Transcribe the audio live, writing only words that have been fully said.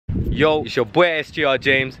Yo, it's your boy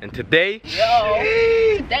SGRJames, and today...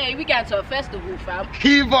 Today we got to a festival, fam.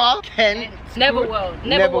 Kiva, Ken.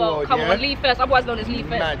 NeverWorld. Come on, Leaf Fest, otherwise known as Leaf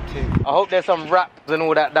Fest. I hope there's some raps and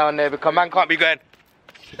all that down there, because man can't be going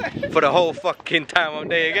for the whole fucking time on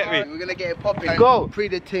there, you get me? We're gonna get it popping. Go! Pre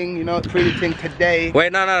the ting, you know, pre the ting today.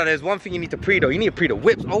 Wait, no, there's one thing you need to pre though. You need to pre the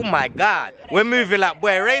whips. Oh my god. We're moving like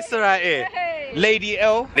boy racer right here. Hey. Lady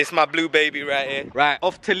L. This is my blue baby right here. Right,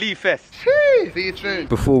 off to Leaf Fest. See you soon.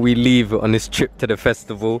 Before we leave on this trip to the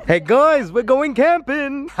festival, hey guys, we're going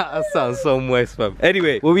camping. That sounds so moist, fam.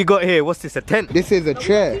 Anyway, what we got here? What's this, a tent? This is a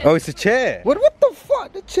chair. Oh, it's a chair. What the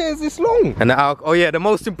fuck? The chair's this long. And the alcohol. Oh yeah, the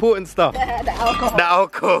most important stuff. The alcohol. The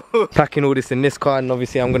alcohol. Packing all this in this car, and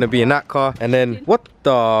obviously I'm gonna be in that car. And then, what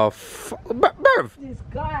the fuck? Bruv. This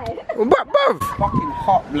guy. Bruv. Fucking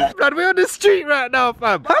hot, blood. Blood, we're on the street right now,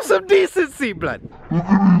 fam. Have some decency, blood.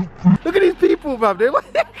 Look at these people, fam. We're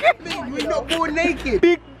not born naked.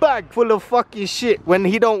 Big bag full of fucking shit when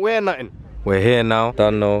he don't wear nothing. We're here now,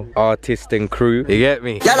 don't know, artist and crew, you get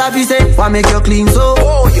me? Gotta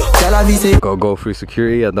go through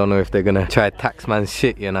security, I don't know if they're gonna try tax man's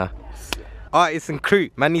shit, you know. Artist and crew,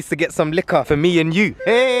 man needs to get some liquor for me and you.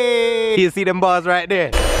 Hey, you see them bars right there?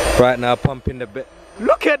 Right now, pumping the bit.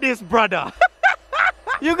 Look at this, brother.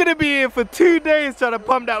 You're gonna be here for 2 days trying to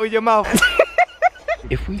pump that with your mouth.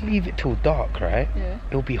 If we leave it till dark, right? Yeah.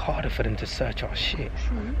 It'll be harder for them to search our shit.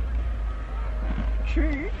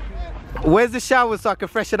 True. Where's the shower so I can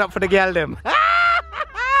freshen up for the girl them?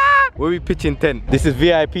 Where we pitching tent? This is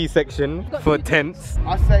VIP section for tents.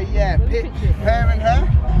 I say yeah, pitch her and her.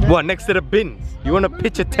 What, next to the bins? You want to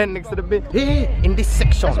pitch a tent next to the bin? Here, in this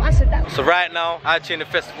section. That's what I said that. So right now, actually in the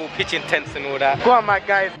festival, pitching tents and all that. Go on, my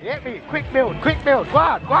guys. Get me. Quick build. Go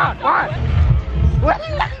on.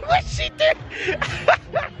 What's she doing?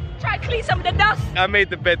 Try to clean some of the dust. I made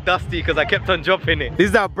the bed dusty because I kept on dropping it.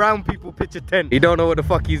 This is how brown people pitch a tent. He don't know what the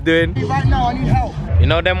fuck he's doing. Right now, I need help. You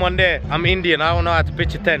know them one there? I'm Indian, I don't know how to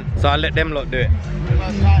pitch a tent. So I let them lot do it.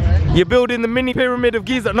 You're building the mini pyramid of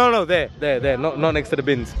Giza. No, there, not next to the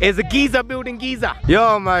bins. It's a Giza building Giza.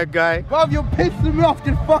 Yo, my guy. Bruv, you're pissing me off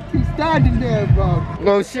just fucking standing there, bruv.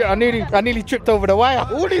 Oh shit, I nearly tripped over the wire.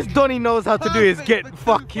 All this Donny knows how to do is get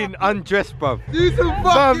fucking undressed, bruv. Do some fucking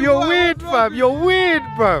bruv, you're weird, fam. You're weird,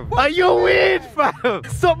 bruv. You're weird, fam.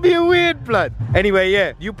 Stop being weird, blood. Anyway,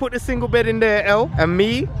 yeah, you put the single bed in there, L, and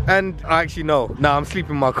me, and actually no. Nah, I'm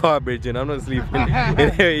sleeping in my car, bridge, and I'm not sleeping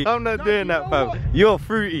in here. I'm not doing that, fam. You're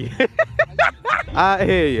fruity. Out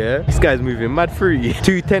here, yeah, this guy's moving mad fruity.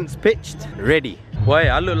 2 tents pitched, ready. Boy,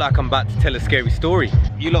 I look like I'm about to tell a scary story.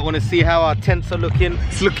 You lot want to see how our tents are looking?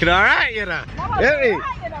 It's looking alright, you know.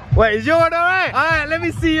 Wait, is your one alright? Alright, let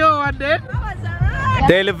me see your one then.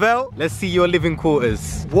 De Lavelle, let's see your living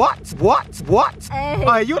quarters. What? Hey.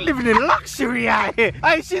 Oh, you're living in luxury out here.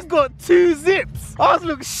 Hey, she's got 2 zips. Ours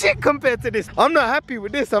looks shit compared to this. I'm not happy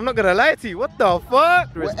with this, I'm not gonna lie to you. What the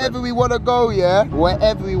fuck? Wherever we wanna go, yeah?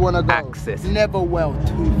 Wherever we wanna go. Access. NeverWorld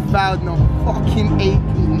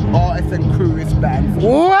 2018 artist and crew wristbands.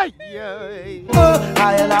 What?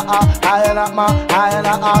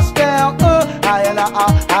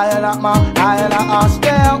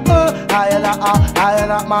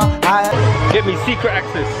 Get me secret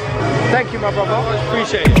access. Thank you, my brother.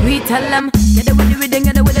 Appreciate it. We tell them, get it with the rhythm,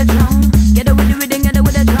 get it with the drum. Get it with the rhythm, get it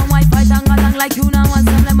with the drum. Wi-Fi tang along like you now and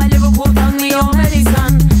some of my Liverpool tongue me already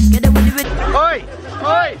son. Get it with the rhythm. Oi!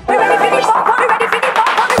 We ready for the pop, we ready for the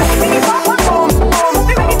pop, we ready for the pop,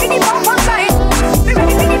 we ready for the pop on side. We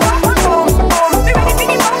ready for the pop on boom, we ready for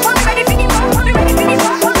the pop, we ready for the pop, we ready for the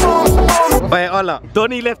pop on boom. Wait, Ola.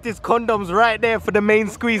 Donny left his condoms right there for the main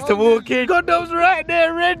squeeze to walk in. Condoms right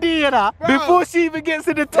there ready, you know, before she even gets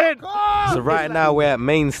in the tent. So right now we're at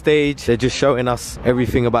main stage. They're just showing us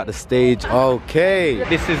everything about the stage. Okay.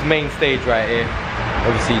 This is main stage right here.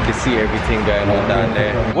 Obviously you can see everything going on down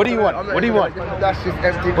there. What do you want? What do you want? That's just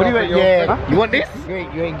empty. What do you want? Yeah. Huh? You want this? You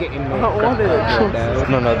ain't getting no. I don't want it.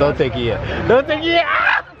 No, don't take it here. Don't take it here.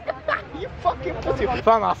 Ah! You fucking pussy.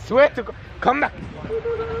 Fam, I swear to God. Come back.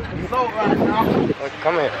 So right now.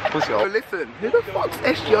 Come here, pussy. Oh, listen, who the fuck's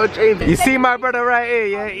SGRJames? You see my brother right here,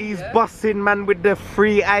 yeah? He's busting, man, with the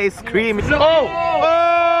free ice cream. You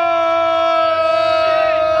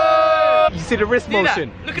see the wrist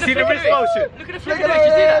motion? Look at the wrist motion. Look at the flick of it. You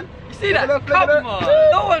see that? You see that? Come on.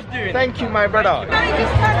 No one's doing it. Thank you, my brother. I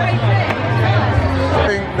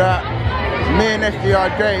think that me and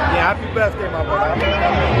SGRJames. Yeah, happy birthday, my brother.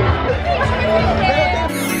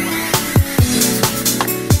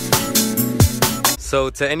 So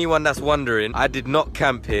to anyone that's wondering, I did not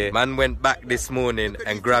camp here. Man went back this morning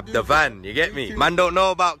and grabbed the van. You get me? Man don't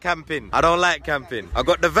know about camping. I don't like camping. I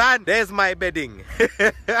got the van. There's my bedding.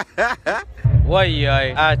 Why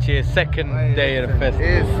out here, second day of the festival.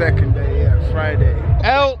 It is second day, yeah, Friday.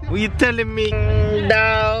 L, what you telling me,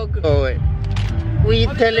 dog? Oh wait. What you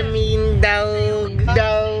telling me, dog?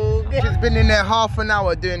 Dog. She's been in there half an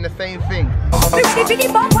hour doing the same thing. We ready for the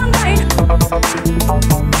bump and ride.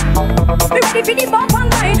 We ready for the bump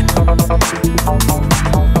and ride.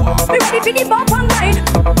 We ready for the bump and ride.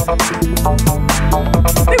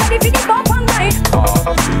 We ready for the bump and ride.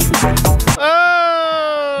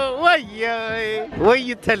 Oh, what are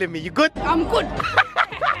you telling me? You good? I'm good.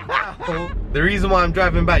 The reason why I'm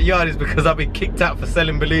driving backyard is because I've been kicked out for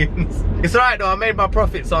selling balloons. It's alright though, I made my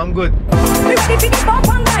profit, so I'm good. We ready for the bump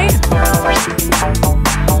and ride.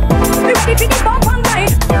 We ready for the bump and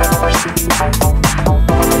ride.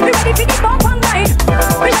 We ready for the bump and ride.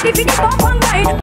 We ready for the bump and ride.